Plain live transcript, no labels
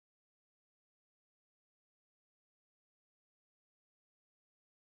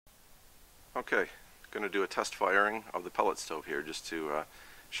Okay, going to do a test firing of the pellet stove here just to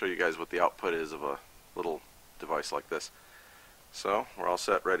show you guys what the output is of a little device like this. So we're all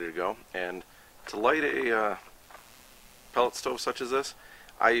set, ready to go. And to light a pellet stove such as this,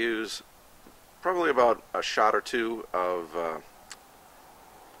 I use probably about a shot or two of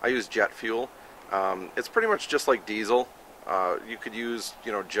I use jet fuel. It's pretty much just like diesel. You could use,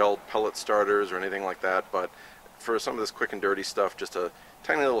 gelled pellet starters or anything like that, but for some of this quick and dirty stuff, just a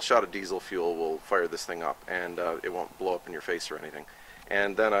tiny little shot of diesel fuel will fire this thing up, and it won't blow up in your face or anything.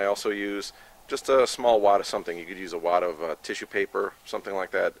 And then I also use just a small wad of something. You could use a wad of tissue paper, something like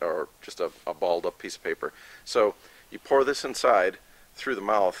that, or just a balled up piece of paper. So you pour this inside through the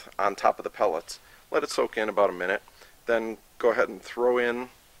mouth on top of the pellets, let it soak in about a minute, then go ahead and throw in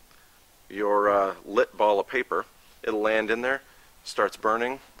your lit ball of paper. It'll land in there, starts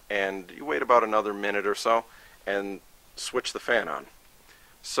burning, and you wait about another minute or so and switch the fan on.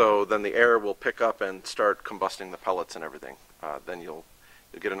 So then the air will pick up and start combusting the pellets and everything. Then you'll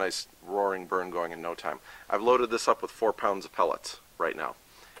get a nice roaring burn going in no time. I've loaded this up with 4 pounds of pellets right now,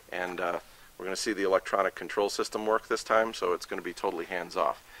 and we're going to see the electronic control system work this time, so it's going to be totally hands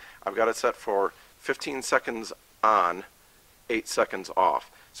off. I've got it set for 15 seconds on, 8 seconds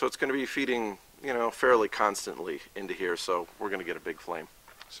off. So it's going to be feeding, fairly constantly into here, so we're going to get a big flame.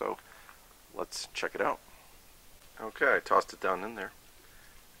 So let's check it out. Okay, I tossed it down in there,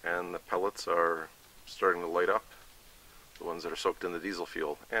 and the pellets are starting to light up, the ones that are soaked in the diesel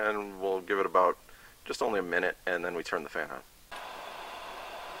fuel, and we'll give it about just only a minute, and then we turn the fan on.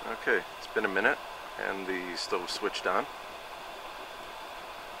 Okay, it's been a minute, and the stove switched on,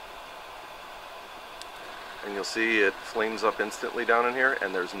 and you'll see it flames up instantly down in here,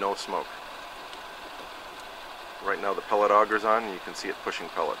 and there's no smoke. Right now the pellet auger's on, and you can see it pushing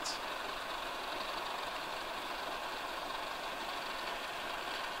pellets.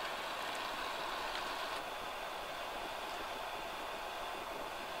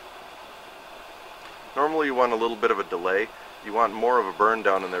 Normally you want a little bit of a delay. You want more of a burn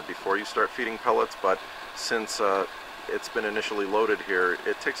down in there before you start feeding pellets, but since it's been initially loaded here,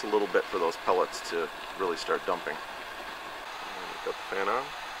 it takes a little bit for those pellets to really start dumping. Got the fan on.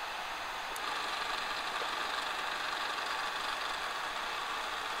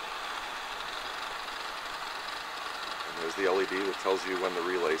 And there's the LED that tells you when the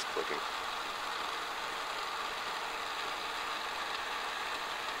relay is clicking.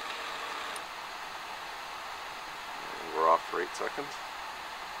 We're off for 8 seconds.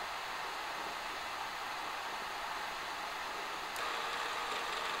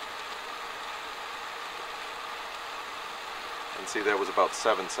 And see, that was about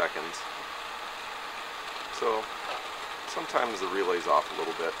 7 seconds. So sometimes the relay's off a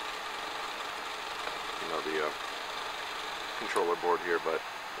little bit. The controller board here, but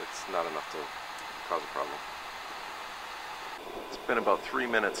it's not enough to cause a problem. It's been about 3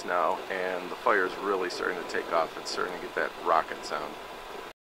 minutes now, and the fire's really starting to take off. It's starting to get that rocket sound.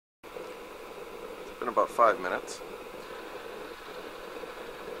 It's been about 5 minutes.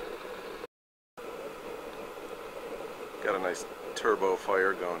 Got a nice turbo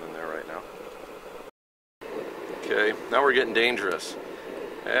fire going in there right now. Okay, now we're getting dangerous.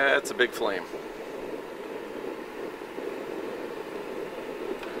 It's a big flame.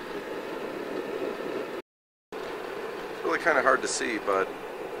 Kind of hard to see, but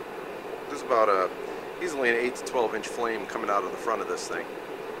there's about easily an 8 to 12 inch flame coming out of the front of this thing,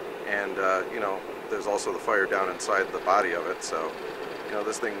 and there's also the fire down inside the body of it, so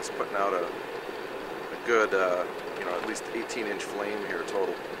this thing's putting out a good at least 18-inch flame here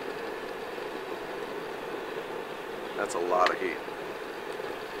total. That's a lot of heat.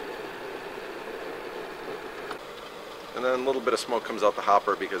 And then a little bit of smoke comes out the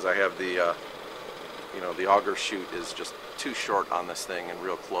hopper because I have the the auger chute is just too short on this thing and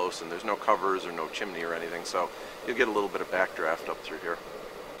real close, and there's no covers or no chimney or anything, so you'll get a little bit of backdraft up through here.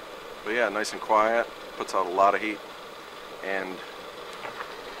 But yeah, nice and quiet, puts out a lot of heat, and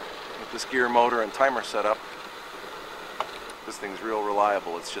with this gear motor and timer setup, this thing's real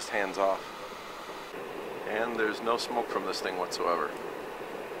reliable. It's just hands off. And there's no smoke from this thing whatsoever.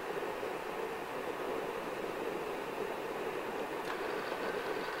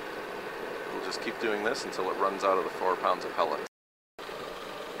 Just keep doing this until it runs out of the 4 pounds of pellets.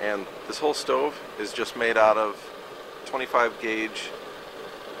 And this whole stove is just made out of 25 gauge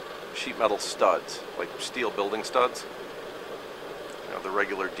sheet metal studs, like steel building studs, the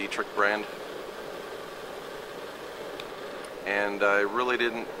regular Dietrich brand. And I really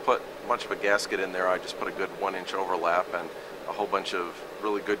didn't put much of a gasket in there. I just put a good 1-inch overlap and a whole bunch of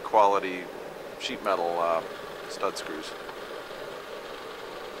really good quality sheet metal stud screws.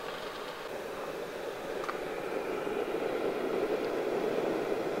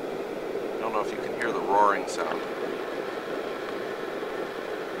 roaring sound.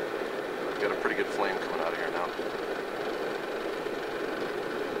 I've got a pretty good flame coming out of here now.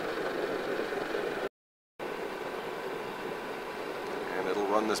 And it'll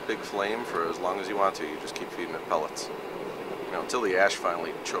run this big flame for as long as you want to. You just keep feeding it pellets. You know, until the ash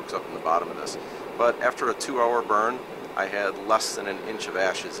finally chokes up in the bottom of this. But after a 2-hour burn, I had less than an inch of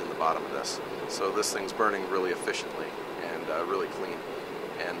ashes in the bottom of this. So this thing's burning really efficiently and really clean.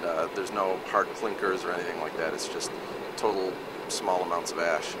 And there's no hard clinkers or anything like that. It's just total small amounts of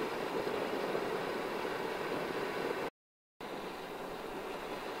ash.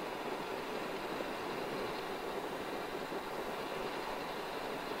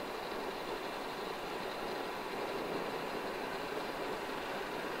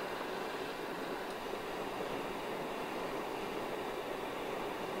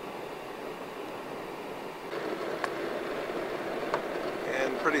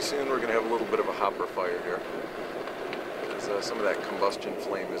 Pretty soon we're going to have a little bit of a hopper fire here, because some of that combustion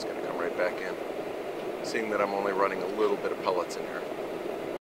flame is going to come right back in, seeing that I'm only running a little bit of pellets in here.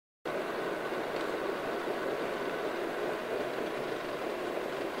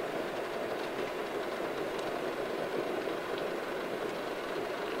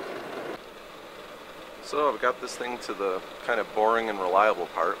 So I've got this thing to the kind of boring and reliable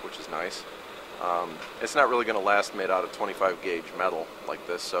part, which is nice. It's not really going to last made out of 25 gauge metal like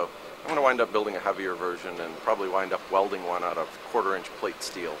this, so I'm going to wind up building a heavier version and probably wind up welding one out of 1/4-inch plate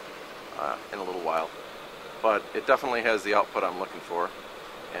steel in a little while. But it definitely has the output I'm looking for,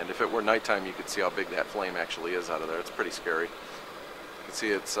 and if it were nighttime you could see how big that flame actually is out of there. It's pretty scary. You can see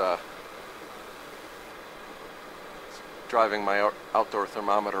it's driving my outdoor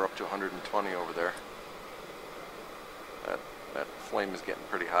thermometer up to 120 over there. That flame is getting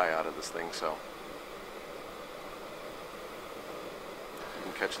pretty high out of this thing, so you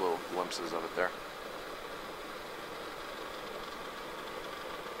can catch little glimpses of it there.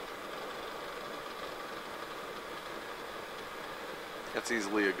 It's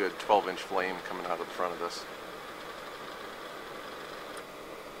easily a good 12-inch flame coming out of the front of this.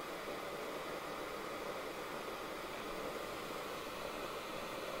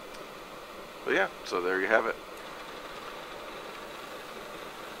 But yeah, so there you have it.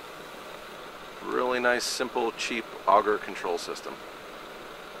 Really nice, simple, cheap auger control system.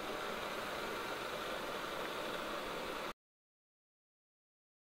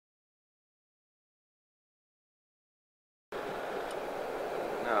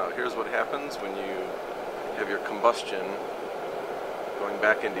 Now, here's what happens when you have your combustion going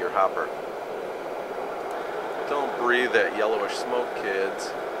back into your hopper. Don't breathe that yellowish smoke,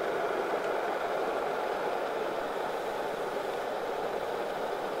 kids.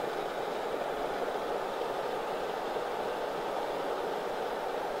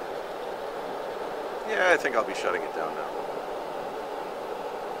 Yeah, I think I'll be shutting it down now.